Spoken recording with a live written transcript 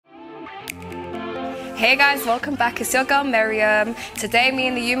Hey guys, welcome back. It's your girl Miriam. Today me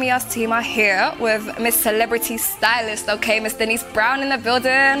and the Yumi Us team are here with Miss Celebrity Stylist, okay? Miss Denise Brown in the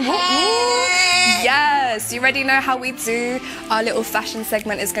building. Hey. Yes, you already know how we do. Our little fashion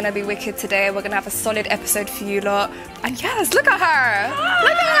segment is going to be wicked today. We're going to have a solid episode for you lot. And yes, look at her. Oh,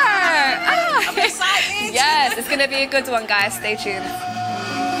 look at her. Ah. I'm excited. Yes, it's going to be a good one, guys. Stay tuned.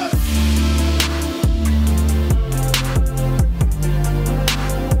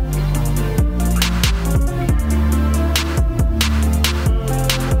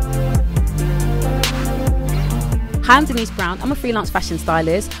 Hi, I'm Denise Brown. I'm a freelance fashion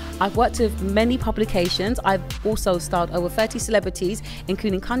stylist. I've worked with many publications. I've also styled over 30 celebrities,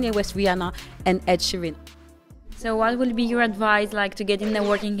 including Kanye West, Rhianna, and Sheeran. So what will be your advice to get in the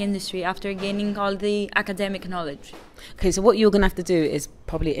working industry after gaining all the academic knowledge? Okay, so what you're going to have to do is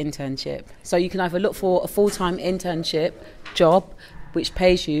probably an internship. So you can either look for a full-time internship job, which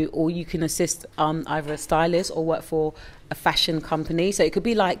pays you, or you can assist either a stylist or work for a fashion company. So it could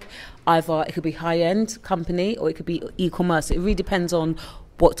be it could be high-end company or it could be e-commerce. It really depends on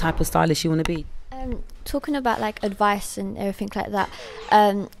what type of stylist you want to be. Talking about advice and everything like that,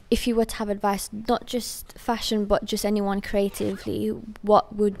 if you were to have advice, not just fashion but just anyone creatively,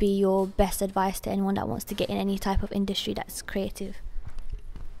 what would be your best advice to anyone that wants to get in any type of industry that's creative?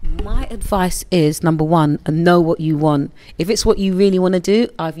 My advice is, number one, know what you want. If it's what you really want to do,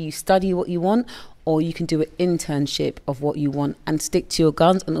 either you study what you want or you can do an internship of what you want and stick to your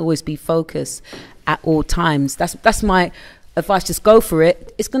guns and always be focused at all times. That's my advice. Just go for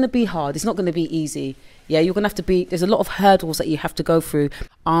it. It's going to be hard. It's not going to be easy. Yeah, you're going to have to there's a lot of hurdles that you have to go through.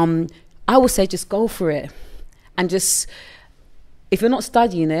 I would say just go for it. And just, if you're not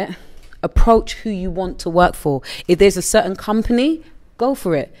studying it, approach who you want to work for. If there's a certain company, go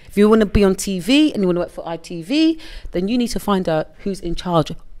for it. If you want to be on TV and you want to work for ITV, then you need to find out who's in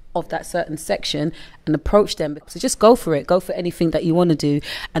charge of that certain section and approach them. So just go for it. Go for anything that you want to do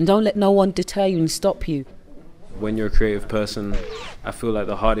and don't let no one deter you and stop you. When you're a creative person, I feel like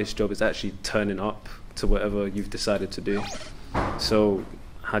the hardest job is actually turning up to whatever you've decided to do. So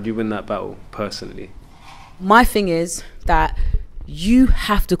how do you win that battle personally? My thing is that you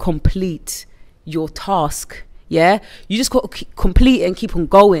have to complete your task. Yeah, you just got to complete it and keep on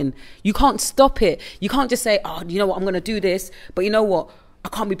going. You can't stop it. You can't just say, oh, you know what, I'm going to do this, but you know what, I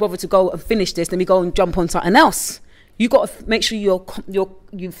can't be bothered to go and finish this. Let me go and jump on something else. You got to make sure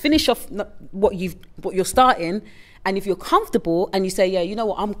you finish off what you're starting, and if you're comfortable and you say, yeah, you know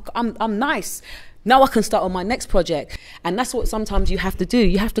what, I'm nice. Now I can start on my next project. And that's what sometimes you have to do.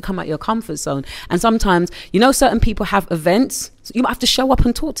 You have to come out your comfort zone. And sometimes, certain people have events. So you might have to show up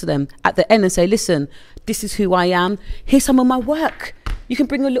and talk to them at the end and say, listen, this is who I am. Here's some of my work. You can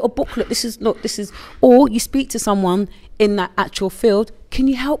bring a little booklet. Or you speak to someone in that actual field. Can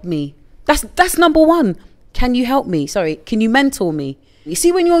you help me? That's number one. Can you help me? Sorry, can you mentor me? You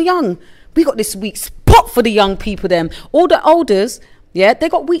see, when you're young, we got this weak spot for the young people, them. All the elders, yeah, they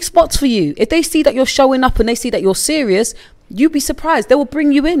got weak spots for you. If they see that you're showing up and they see that you're serious, you'd be surprised. They will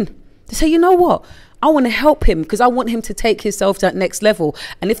bring you in. They say, you know what? I want to help him because I want him to take himself to that next level.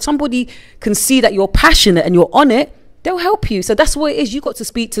 And if somebody can see that you're passionate and you're on it, they'll help you. So that's what it is. You got to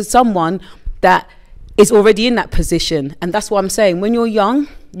speak to someone that is already in that position. And that's what I'm saying. When you're young,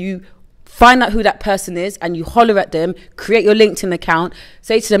 you find out who that person is and you holler at them, create your LinkedIn account,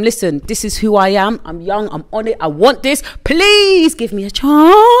 say to them, listen, this is who I am. I'm young. I'm on it. I want this. Please give me a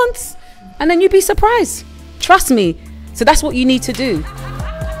chance. And then you'd be surprised. Trust me. So that's what you need to do.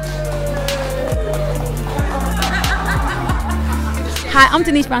 Hi, I'm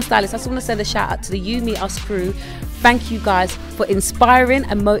Denise Brown, Stylist. I just want to send a shout out to the Yumi Us crew. Thank you guys for inspiring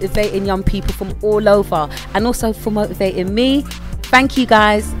and motivating young people from all over and also for motivating me. Thank you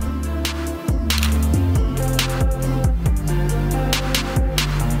guys.